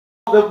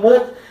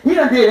He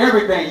done did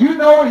everything. You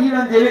know it, he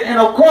done did it. And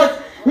of course,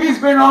 he's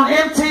been on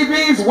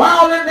MTV's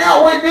Wild 'N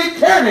Out with Nick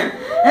Cannon.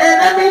 And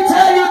let me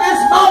tell you, this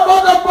my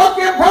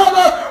motherfucking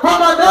brother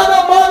from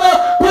another mother.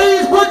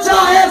 Please put your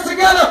hands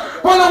together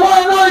for the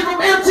one and only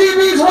from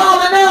MTV's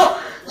Wild 'N Out,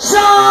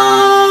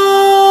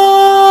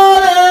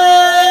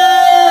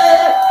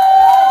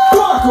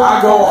 I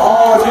go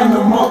hard in the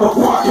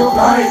motherfucking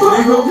bank,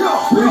 nigga.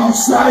 Leave you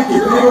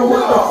psychic, nigga.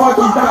 What the fuck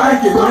you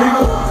thinking,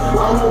 nigga?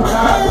 I won't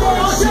hide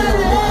that shit.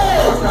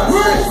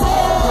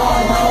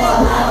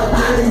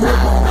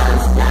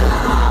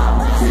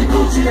 See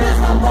Gucci, that's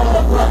my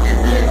motherfucking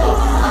nigga.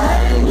 I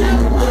ain't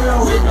getting well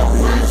with no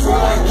French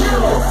fry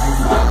killer.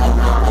 I'm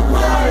not a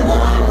blind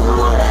one, I'm a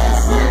good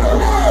ass nigga.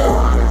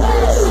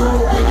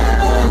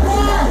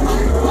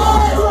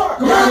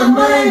 Got a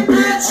main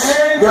bitch,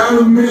 got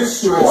a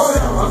mistress.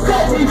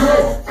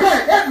 Cut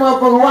that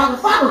motherfucker walking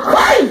fucking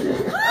crazy.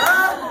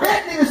 That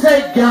nigga say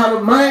got a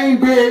main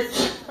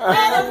bitch.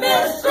 And a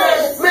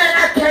mistress. Man,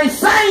 I can't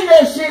sing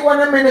that shit when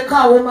I'm in the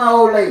car with my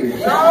old lady. She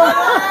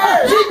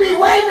be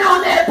waiting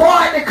on that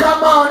part to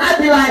come on. I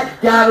be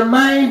like, got a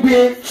main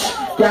bitch,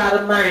 got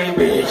a main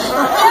bitch.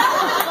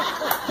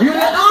 You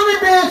the only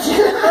bitch.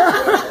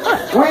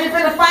 We ain't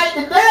finna fight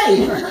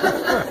today.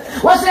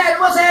 What's happening?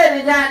 What's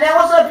happening, goddamn?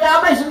 What's up,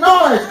 y'all? Make some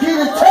noise. Keep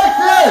it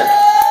Texas.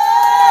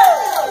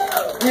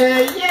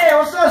 Yeah.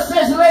 What's up,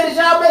 sexy ladies?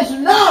 Y'all make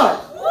some noise.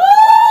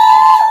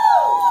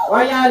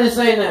 Why y'all didn't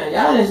say nothing?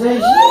 Y'all didn't say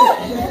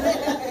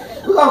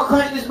shit. We're gonna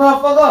crank this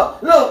motherfucker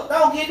up. Look,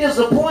 don't get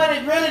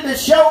disappointed. Really, the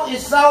show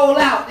is sold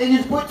out. They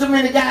just put too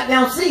many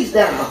goddamn seats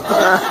down.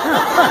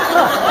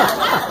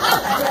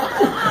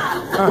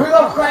 We're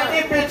gonna crank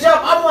this bitch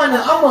up. I'm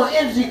an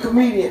energy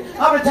comedian.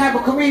 I'm the type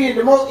of comedian,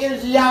 the more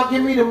energy y'all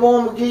give me, the more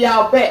I'm gonna give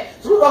y'all back.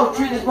 So we're gonna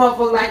treat this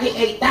motherfucker like it's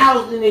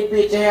 8,000 in this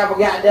bitch and have a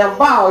goddamn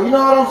ball. You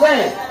know what I'm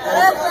saying?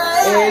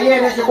 Yeah,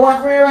 that's your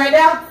boyfriend right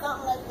now?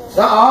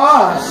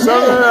 Oh, shit.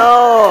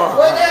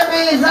 What that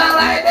mean, something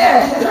like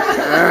that?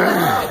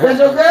 That's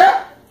your girl?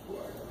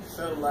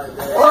 Something like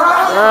that.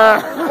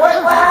 Wait,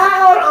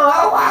 hold on.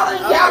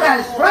 Y'all gotta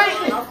explain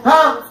it.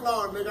 Huh?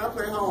 Nigga, I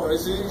play home.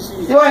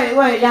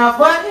 Wait, y'all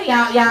fucking?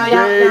 Y'all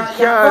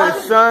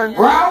fucking? Son.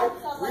 Bro?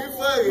 We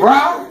fucking. Bro?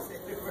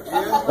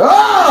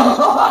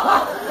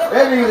 Oh!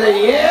 That nigga say,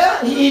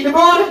 yeah? He eat the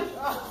booty?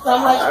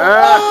 Something like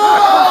that.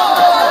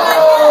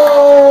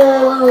 Oh,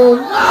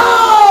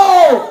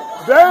 no!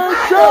 Very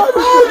good.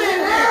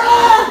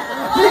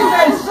 She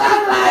said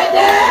something like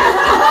that.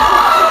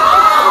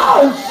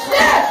 Oh,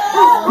 shit!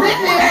 This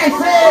nigga ain't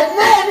said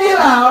nothing. He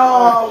like,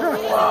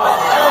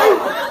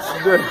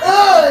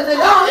 nigga,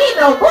 I don't eat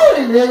no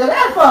booty, nigga.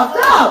 That's fucked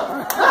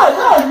up.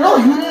 No,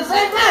 you didn't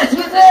say nothing.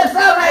 She said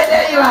something like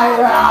that. You like,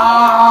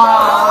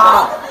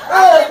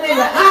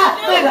 nigga,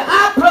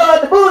 I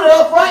plug the booty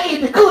up before I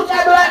eat the cooch. I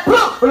be like,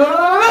 plug.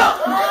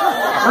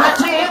 My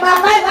chin in my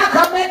face, I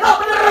come back up.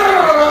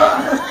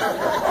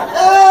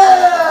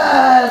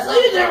 So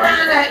you just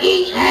around there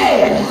eating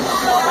ass.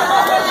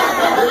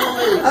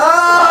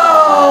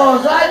 Oh,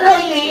 so I know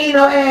you ain't eat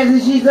no ass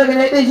and she's sucking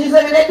that dick. She's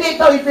sucking that dick,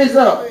 throw your fist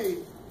up.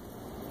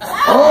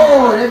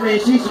 Oh, that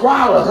means she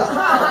swallows.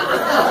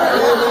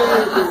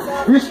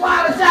 You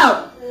swallow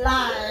out.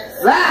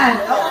 Lies.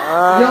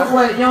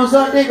 You don't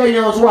suck dick or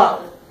you don't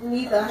swallow?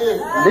 Neither.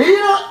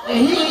 Neither? And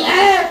he eat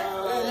ass?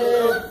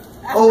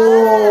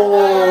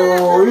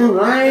 Oh, you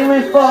lame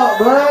as fuck,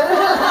 bud.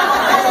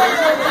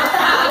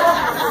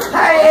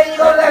 Hey, you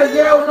gonna let a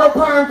girl with no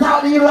perm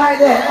talk to you like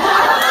that?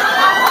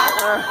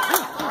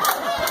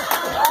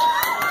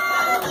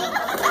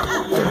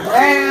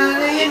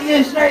 And you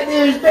get straight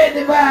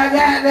disrespected by a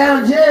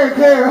goddamn Jerry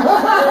curl.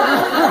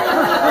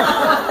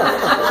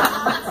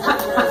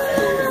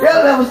 Your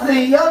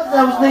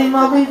self-esteem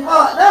must be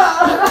fucked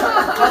up.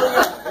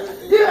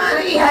 You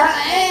wanna eat her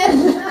ass?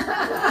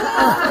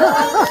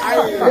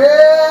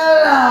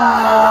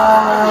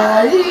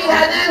 You ain't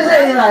got nothing to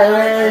say like,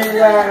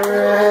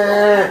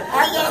 man.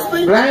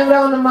 Blame it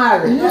on the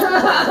mother.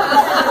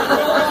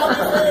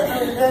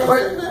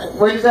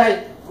 What you say?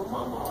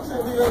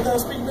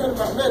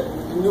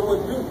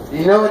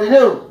 You know what to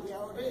do?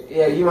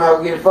 Yeah, you might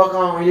well get the fuck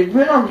on when you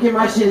don't get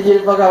my shit and get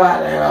the fuck out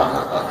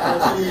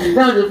there.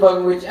 Don't just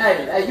fucking with you.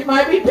 Hey, you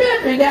might be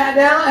pimping,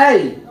 goddamn.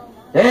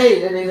 Hey,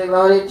 that nigga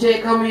load that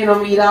check come in, I'm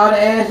gonna eat all the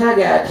ass I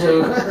got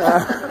to.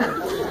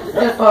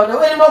 That's fucked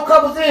up. Any more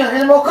couples in?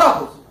 Any more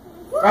couples?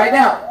 Right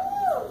now.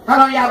 How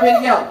long y'all been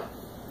together?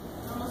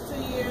 Almost 2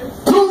 years.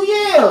 2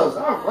 years.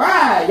 All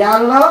right.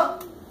 Y'all in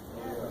love?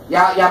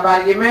 Y'all about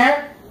to get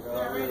married?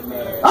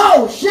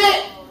 Oh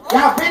shit!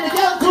 Y'all been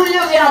together 2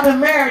 years. Y'all been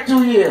married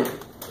 2 years. Been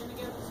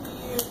together 2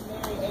 years,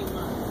 married 8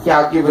 months.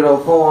 Y'all give it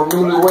up for them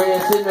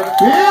newlyweds in the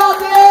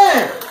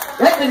building.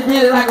 That nigga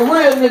did it like a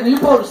real nigga. You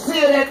supposed to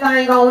seal that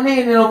thing on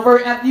in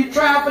first. After you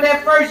try for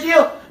that first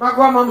year, my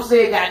grandmama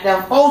said,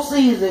 goddamn, 4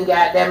 seasons,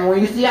 goddamn. When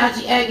you see how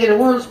she act in the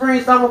winter,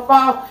 spring, summer,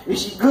 fall, if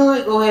she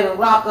good, go ahead and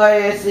lock her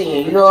ass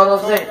in. You know what I'm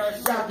saying?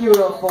 Y'all give it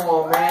up for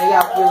them, man.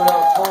 Y'all give it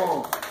up for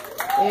them.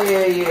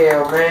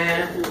 Yeah,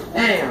 man.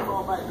 Damn.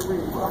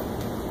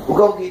 We're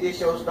gonna get this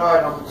show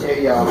started, I'm gonna tell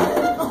y'all.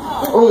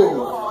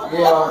 Ooh,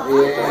 yeah.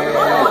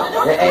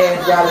 The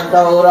ass got him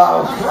throwed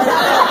off.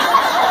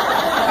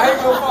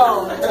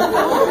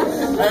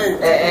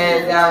 The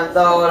ass got him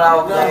throwed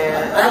off,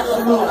 man. I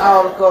salute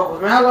all the couples,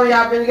 man. How long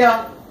y'all been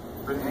together?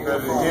 Been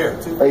together a year.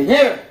 A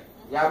year?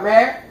 Y'all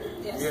married?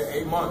 Yeah,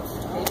 8 months.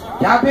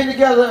 Y'all been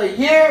together a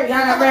year? Y'all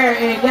got married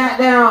and got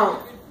down.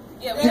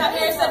 Yeah, we got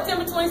married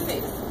September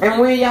 26th. And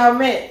when y'all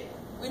met?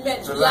 We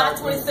met July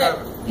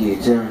 27th. Yeah,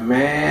 tell me,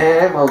 man,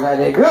 that mo got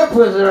that good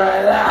pussy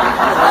right now.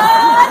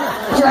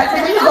 She's like,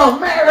 nigga, you gonna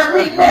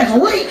marry me next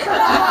week?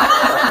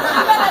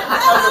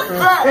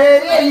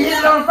 Yeah, you hit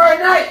it on the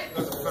first night?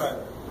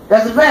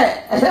 That's a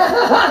fact.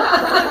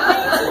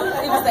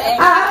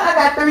 I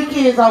got 3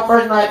 kids on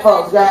first night,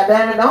 folks.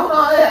 Goddamn it, don't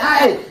know.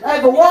 Hey,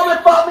 if a woman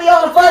fuck me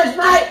on the first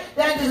night,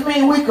 that just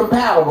means we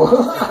compatible.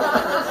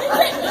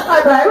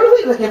 I'm like, what are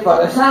we looking for?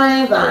 The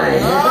same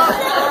thing.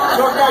 He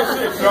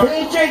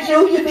ain't tricked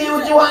you. You did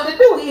what you wanted to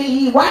do.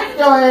 He wiped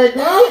your ass,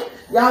 dude.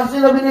 Y'all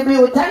sit up in the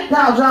bed with tank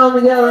tops on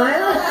together,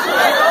 man.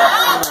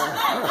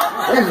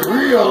 That's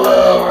real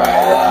love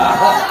right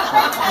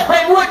there.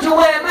 Hey, what you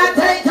wearing? My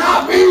tank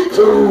top? Me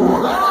too.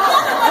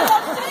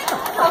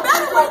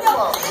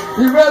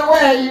 You better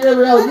wear it. You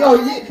better wear it. Yo,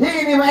 he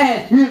ain't even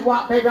ask. You just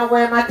walk, baby, I'm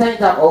wearing my tank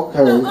top. Okay.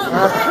 And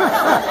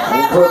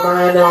put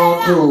mine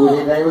on too.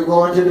 And then we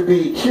going to the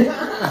beach.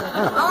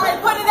 Alright,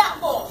 put it out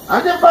for him.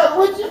 I'm just fucking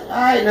with you.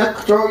 Alright, now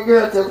control your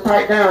girl till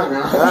tight down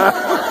now.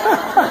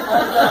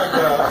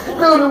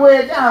 Do the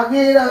way y'all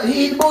get it up. He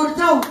eat the booty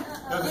too.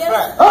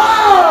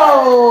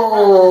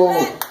 Oh!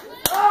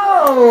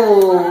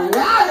 Oh!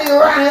 Y'all nigga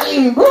around here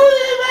eating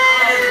booty,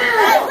 man!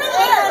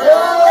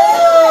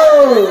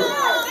 Oh!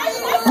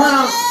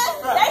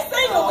 They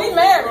single, we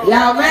married.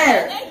 Y'all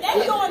married? They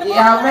doing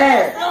Y'all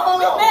married? We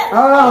married.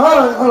 Hold on.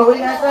 What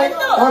you gotta say?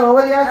 Hold on,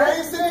 what you gotta I say?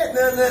 ain't said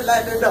nothing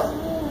like that though.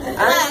 I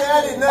ain't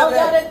said nothing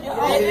like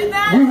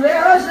that. You let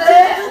her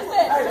say it?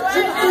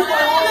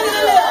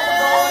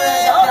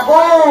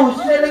 Oh,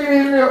 shit, look at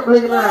his lip,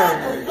 look at mine.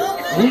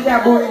 He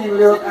got booty in his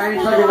lip, I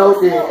ain't sucking no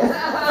dick.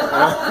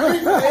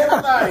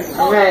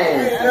 Man.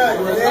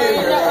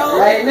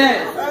 Like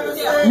that.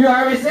 You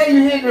already said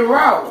you hitting it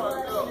raw.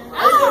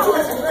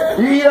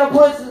 You eat her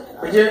pussy,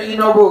 but you don't eat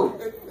no booty.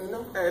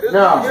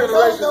 No.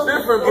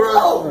 Different,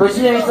 bro. But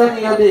she ain't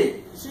sucking your dick.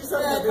 She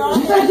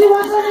said she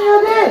wasn't sucking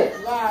your dick.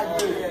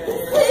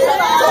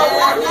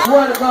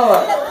 Swear to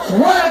God.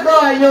 Swear to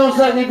God you don't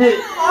suck your dick.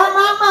 On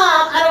my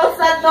mom, I don't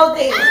suck no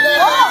dick.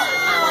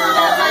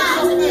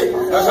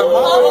 That's a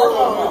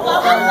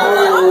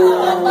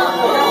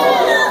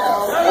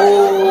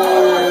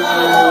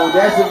Oh,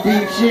 that's some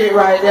deep shit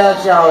right there,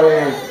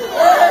 shawty.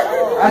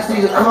 I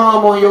see the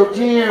calm on your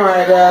chin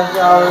right there,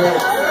 shawty.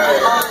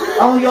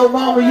 On your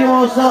mama, you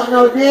don't suck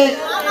no dick.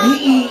 You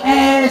eat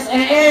ass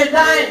and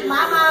everything.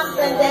 My mom's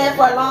been dead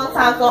for a long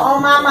time, so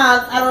on my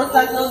mom, I don't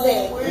suck no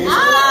dick.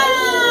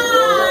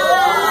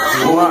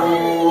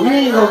 Ooh, you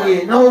ain't gonna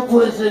get no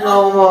pussy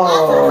no more.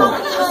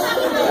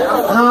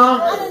 Huh?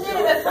 I did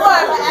it before,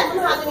 but ask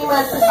him how many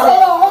months it's been.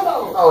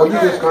 Oh, you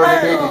just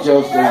contradicted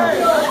yourself.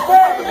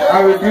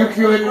 I rebuke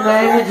you in the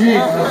name of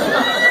Jesus.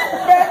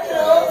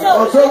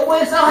 Oh, so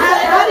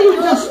how do you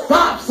just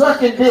stop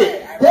sucking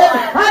dick? Tell me,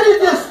 how do you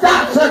just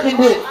stop sucking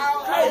dick?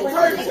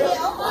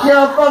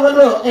 Yeah, fucker,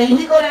 look, and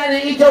he go down there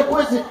and eat your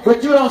pussy,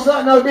 but you don't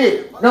suck no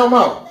dick no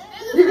more.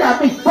 You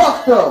got me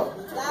fucked up.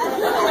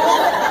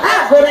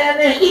 I go down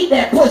there and eat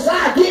that pussy.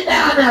 I get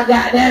down there,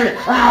 goddammit.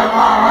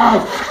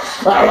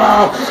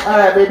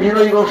 Alright, baby, you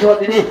know you gonna short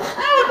the dick. I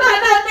don't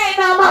like that thing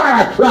no more.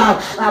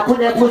 I'll put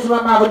that pussy in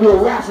my mouth and do a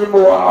wrestling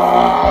move.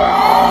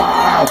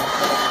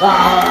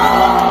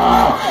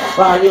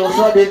 You don't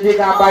suck this dick,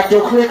 I'll bite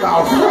your click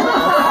off.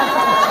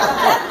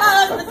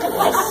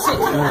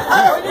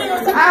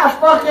 I'll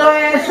fuck your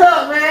ass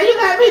up, man. You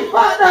got me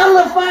fucked up,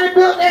 little funny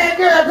built ass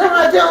girl. Tell me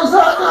you don't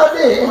suck no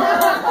dick.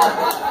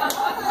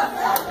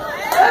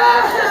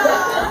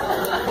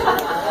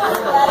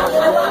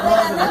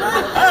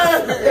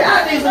 I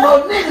need some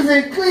more niggas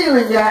in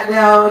Cleveland,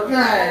 goddamn.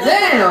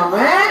 Goddamn,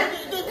 man.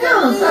 You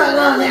don't suck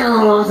no dick,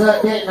 don't want to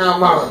suck dick no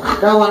more.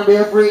 Don't want to be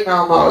a freak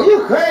no more.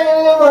 You crazy,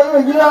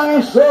 motherfucker. Get out here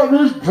and suck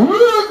this dick.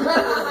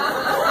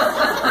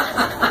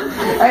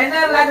 Ain't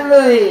nothing like a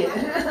little head.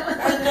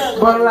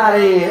 But a lot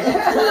of head.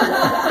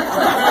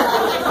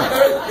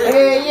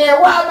 Yeah,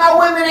 why my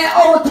women at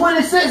over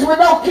 26 with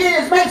no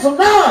kids make some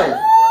noise?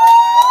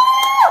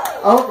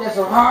 Oh, that's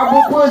some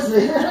horrible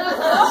pussy.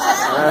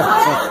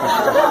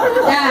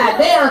 God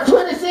damn,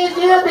 26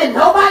 years, did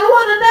nobody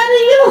want none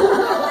of you?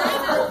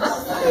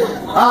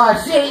 Oh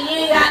shit, you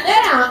ain't got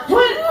down. 26.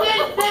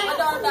 My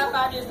daughter died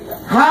 5 years ago.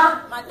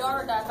 Huh? My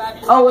daughter died 5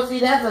 years ago. Oh, well, see,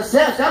 that's a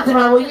self. Something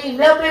about when you ain't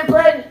never been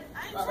pregnant.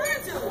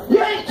 You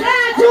ain't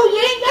trying to.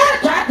 You ain't gotta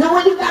try to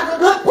when you got a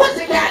good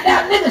pussy.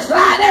 Goddamn nigga,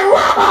 slide that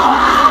rubber.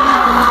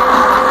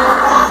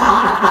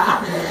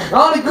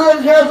 Only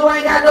good girls who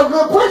ain't got no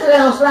good pussy, they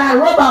don't slide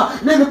rubber.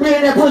 Nigga be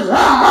in that pussy.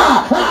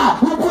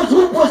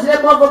 Who pussy that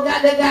motherfucker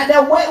got that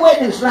goddamn wet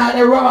nigga slide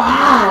that rubber.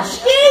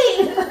 Ski.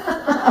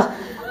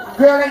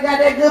 girl ain't got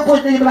that good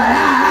pussy, they be like,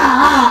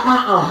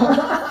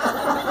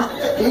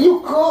 Can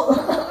you cook?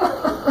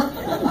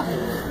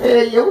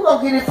 Yeah, we're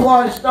gonna get this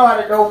party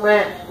started though,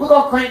 man. We're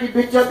gonna crank this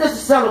bitch up. This is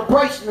a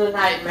celebration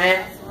tonight,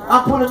 man.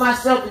 I'm putting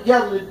myself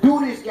together to do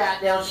this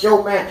goddamn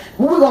show, man.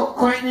 But we're gonna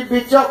crank this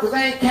bitch up because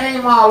I ain't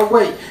came all the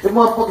way. The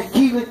motherfucker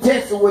Keelan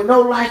Tesla with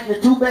no license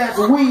and 2 bags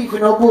of weed for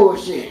no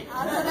bullshit.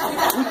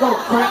 We gonna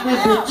crank this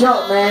bitch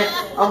up, man.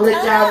 I'm gonna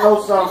let y'all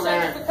know something,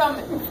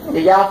 man.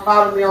 If y'all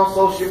follow me on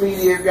social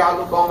media, if y'all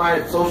look on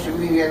my social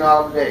media and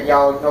all of that,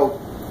 y'all know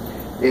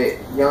that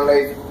young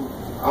lady who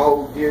I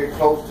hold dear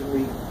close to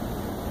me,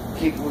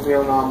 keep with me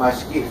on all my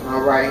skits, my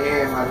right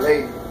hand, my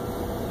lady,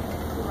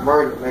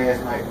 murdered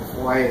last night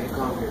before I had to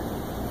come here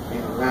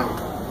in Atlanta.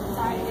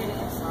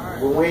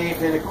 But we ain't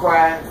finna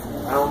cry.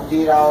 I don't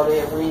did all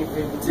that. We ain't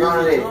finna do none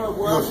of that. We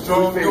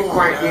finna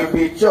crank that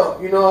bitch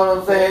up. You know what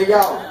I'm saying,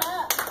 y'all?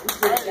 We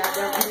finna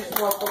goddamn get this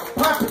motherfucker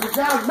pumping. Cause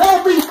y'all know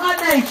me. My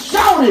name's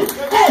Shawty.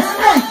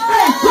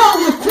 S-H-A-W-T-Y.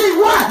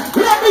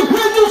 Let me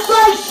hear you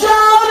say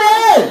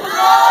Shawty.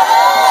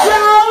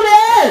 Shawty.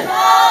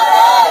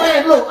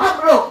 Man, look,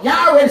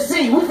 y'all already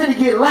see, we finna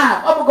get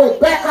live. I'm gonna go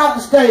back off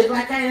the stage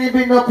like I ain't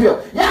been up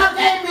here. Y'all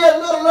gave me a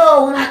little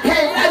love when I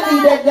came. I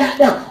need that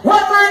goddamn.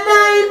 What my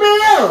name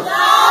is?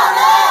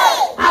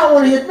 I don't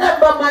wanna hear nothing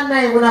but my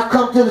name when I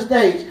come to the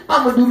stage.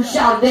 I'm gonna do the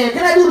shout dance.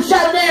 Can I do the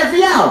shout dance for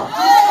y'all?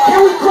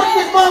 Can we crank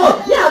this mother?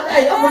 Y'all,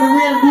 hey, I'm gonna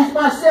reintroduce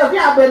myself.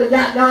 Y'all better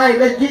goddamn, hey,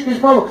 let's get this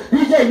mother.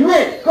 DJ, you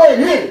ready? Go ahead,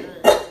 hit it.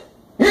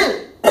 Hit it.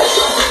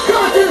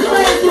 Come to the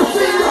stage, you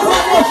see the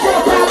power,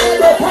 showtime and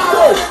the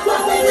power.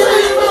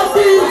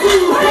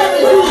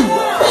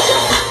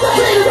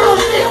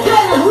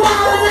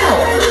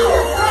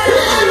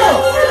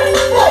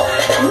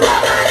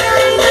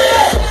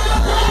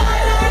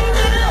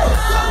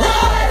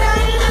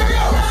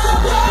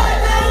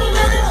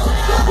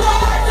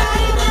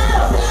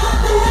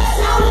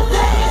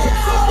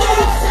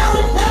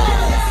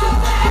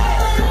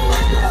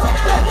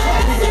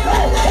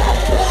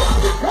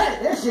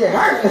 That shit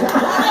hurt.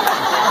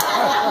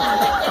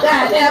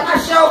 Goddamn, I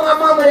showed my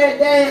mama that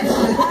dance.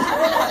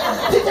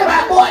 She said,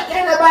 my boy,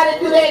 can't nobody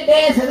do that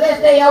dance unless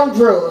they on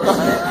drugs. I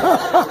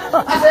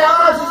said,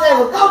 oh, she said,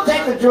 well, go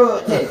take a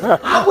drug test.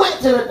 I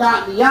went to the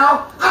doctor,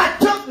 y'all. I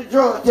took the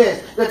drug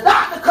test. The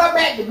doctor come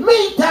back to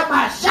me, tell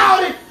my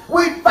shouted,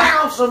 we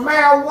found some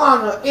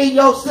marijuana in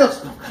your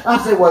system. I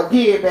said, well,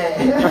 give it back.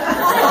 Give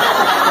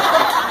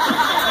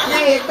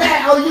it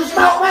back. Oh, you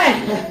smoke,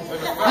 man?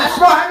 I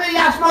smoke. How many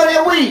of y'all smoke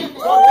that weed?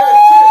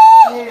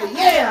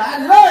 Yeah, I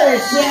love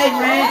that shit,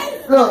 man.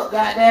 Look,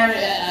 goddamn it,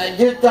 I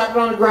just dropped it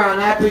on the ground.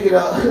 I pick it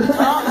up.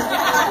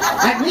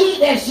 I need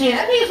that shit.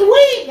 I need some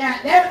weed,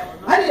 goddamn it.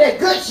 I need that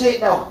good shit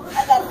though.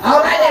 I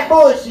don't like that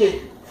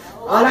bullshit.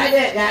 I don't like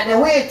that,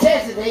 goddamn. We in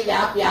Texas,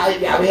 y'all be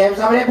having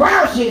some of that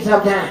brown shit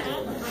sometimes.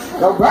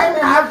 So bring me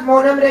the house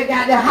more them that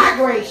got that high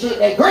grade shit,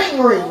 that green,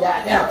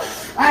 goddamn.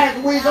 I had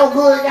some weed so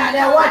good,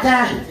 goddamn, one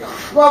time.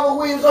 Smoking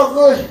weed was so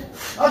good.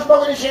 I'm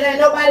smoking this shit, ain't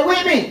nobody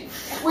with me.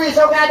 Weed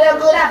so goddamn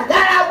good, I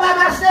forgot out by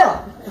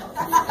myself.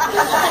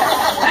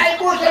 I ain't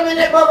bullshit in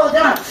that bubble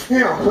time.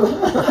 You know.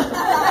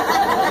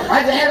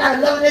 I just act like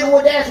another nigga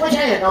with that switch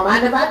hand. Don't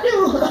mind if I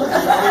do.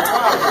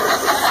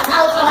 I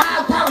was so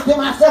high, I'm talking to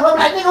myself. I'm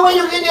like, nigga, where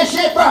you getting this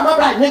shit from? I'm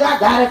like, nigga, I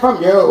got it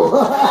from you.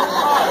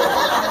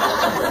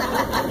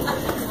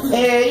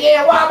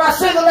 Yeah, why my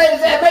single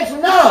ladies at? Make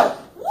some noise.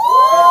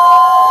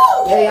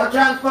 Yeah, I'm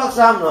trying to fuck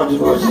something on this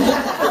bullshit.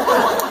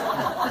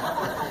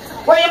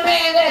 Where your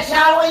man at,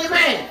 Sean? Where your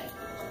man?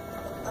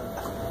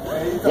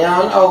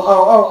 Yeah,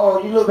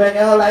 oh, you look back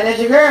at her like that's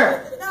your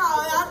girl. No, I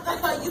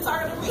thought you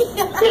talking to me.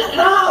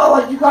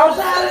 No, you go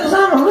outside or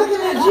something, I'm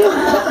looking at you.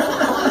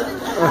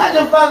 I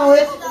just fucking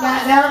with you,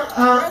 goddamn.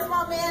 Where's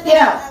my man?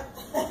 Yeah.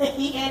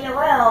 He ain't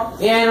around.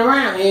 He ain't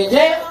around, he in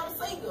jail? I'm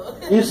single.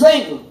 You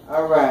single?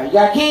 Alright, you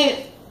got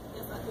kids?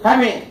 How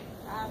many?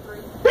 I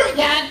agree.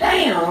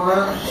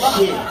 Goddamn,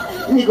 shit.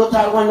 You need to go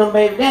talk to one of them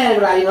baby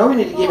daddies, like, you know, we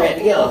need to get back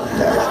together.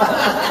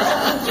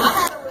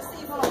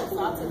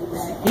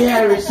 You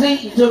had a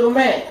receipt, you took them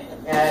back.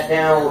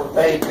 Goddamn,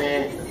 baby,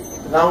 man.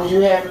 As long as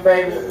you happy,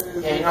 baby,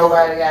 ain't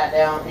nobody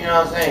goddamn, you know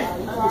what I'm saying?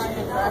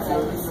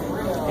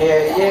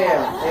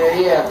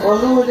 Yeah. Well,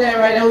 who was that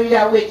right there? Who you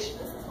got with you?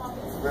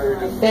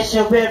 That's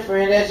your best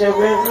friend, that's your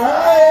best friend.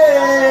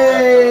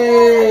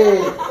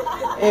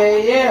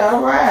 Hey! Yeah,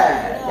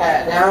 alright.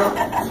 Goddamn.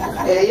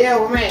 Yeah,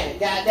 well, man,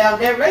 goddamn,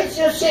 that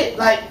relationship shit,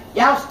 like,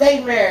 y'all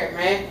stay married,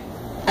 man.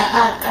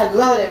 I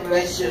love that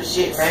relationship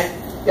shit, man.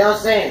 You know what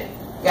I'm saying?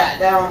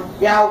 Goddamn,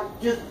 y'all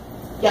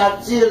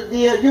seal the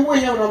deal. You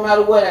with him no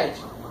matter what, ain't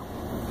you?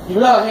 You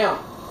love him.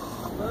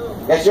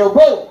 That's your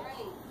boo.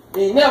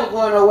 You ain't never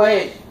going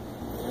nowhere.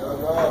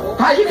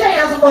 How you can't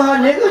answer for her,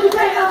 nigga? You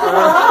can't answer for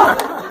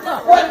her.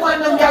 What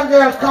one of them young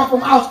girls come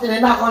from Austin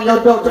and knock on your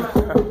door?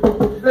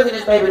 Look at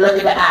this baby, look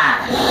at the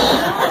eyes.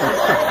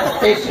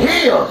 It's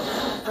heels.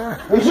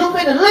 Is you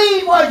finna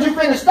leave or is you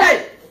finna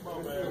stay?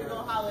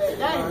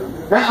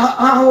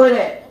 Now, who is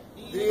that?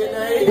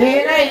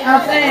 DNA,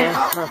 I'm saying.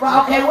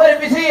 Well, okay, what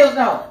if it's heels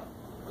though?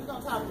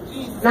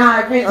 Nah,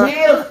 if it's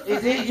heels,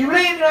 is it you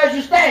leaving or is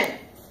you staying?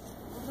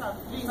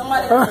 She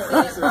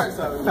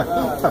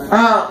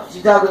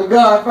talking to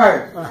God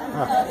first.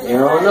 You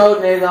don't know,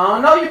 nigga. I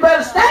don't know. You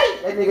better stay.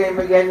 That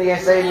nigga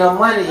ain't saved no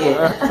money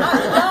yet.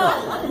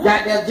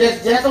 Goddamn,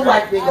 just a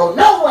white thing go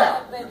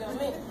nowhere.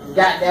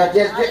 Goddamn,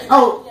 just.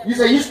 Oh, you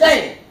say you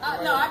staying?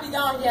 No, I be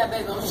gone. Yeah,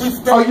 baby.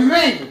 Oh, you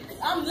leaving?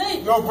 I'm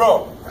leaving. No,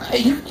 bro.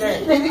 Hey, you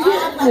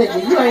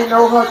ain't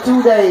know her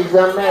 2 days.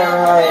 I'm married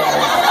her.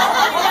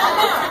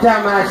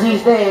 Talking about she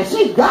staying.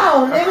 She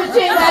gone, nigga. She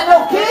ain't got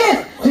no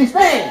kids. She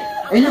staying.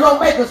 And you gonna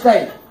make her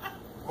stay.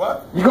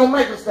 What? You gonna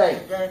make her stay.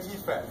 Guaranteed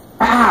fact.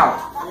 How?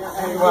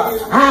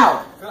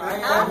 How? I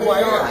ain't who I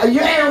am. You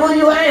ain't who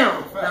you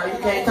am. No, you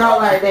can't talk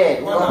like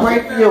that. We're gonna pray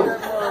for you.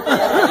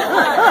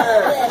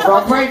 We're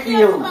gonna pray for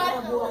you.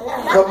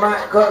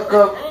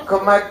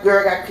 Cause my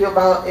girl got killed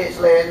by her ex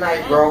last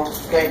night, bro.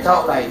 You can't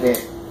talk like that.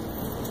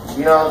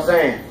 You know what I'm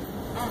saying?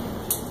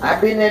 I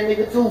been that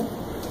nigga too.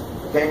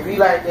 Can't be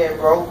like that,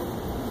 bro.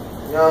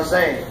 You know what I'm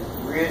saying?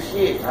 Real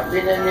shit. I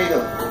been that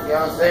nigga. You know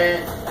what I'm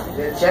saying?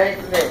 Didn't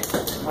change for that.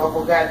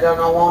 Motherfucker goddamn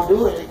don't want to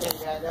do it. They can't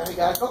goddamn, he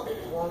gotta go. He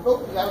wanna go,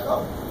 he gotta go.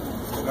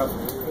 You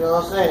know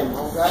what I'm saying?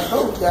 Motherfucker gotta go,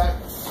 he gotta.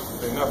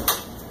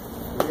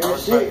 Real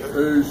shit.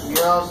 You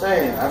know what I'm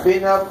saying? I've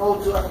been there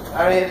before too. I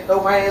had to throw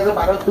my hands up,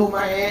 I done threw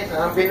my hands,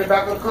 and I've been in the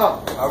back of the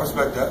car. I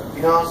respect that.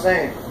 You know what I'm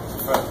saying?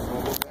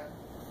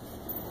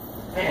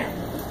 Damn.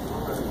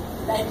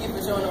 Thank you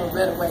for showing them a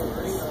better way.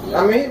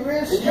 I mean,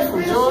 real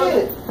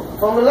shit.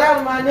 From the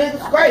level, my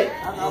niggas, great.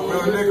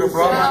 Real nigga,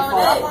 bro.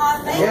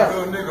 Yeah.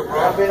 Real nigga, bro.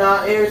 I've been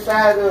on every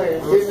side of it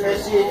and living that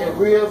shit in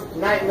real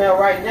nightmare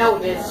right now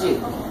with that shit.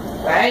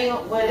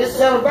 But but it's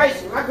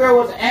celebration. My girl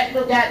was an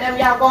actor, goddamn,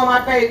 y'all go on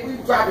my page, we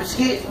dropping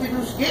skits, we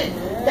do skits.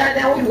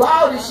 Goddamn, we do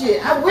all this shit.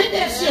 I'm with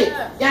that shit.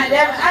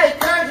 Goddamn, I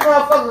encourage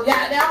motherfuckers,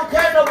 goddamn, I don't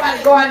encourage nobody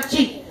to go out and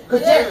cheat.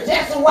 Cause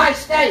just a white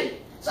stay.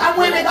 Some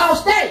women gonna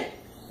stay.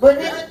 But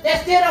nigga,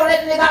 that still don't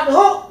let the nigga off the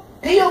hook.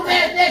 Can you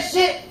imagine that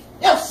shit?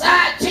 Your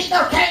side chick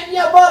done came to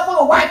your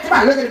motherfucker white. Come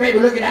on, look at the baby,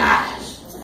 look at the eyes.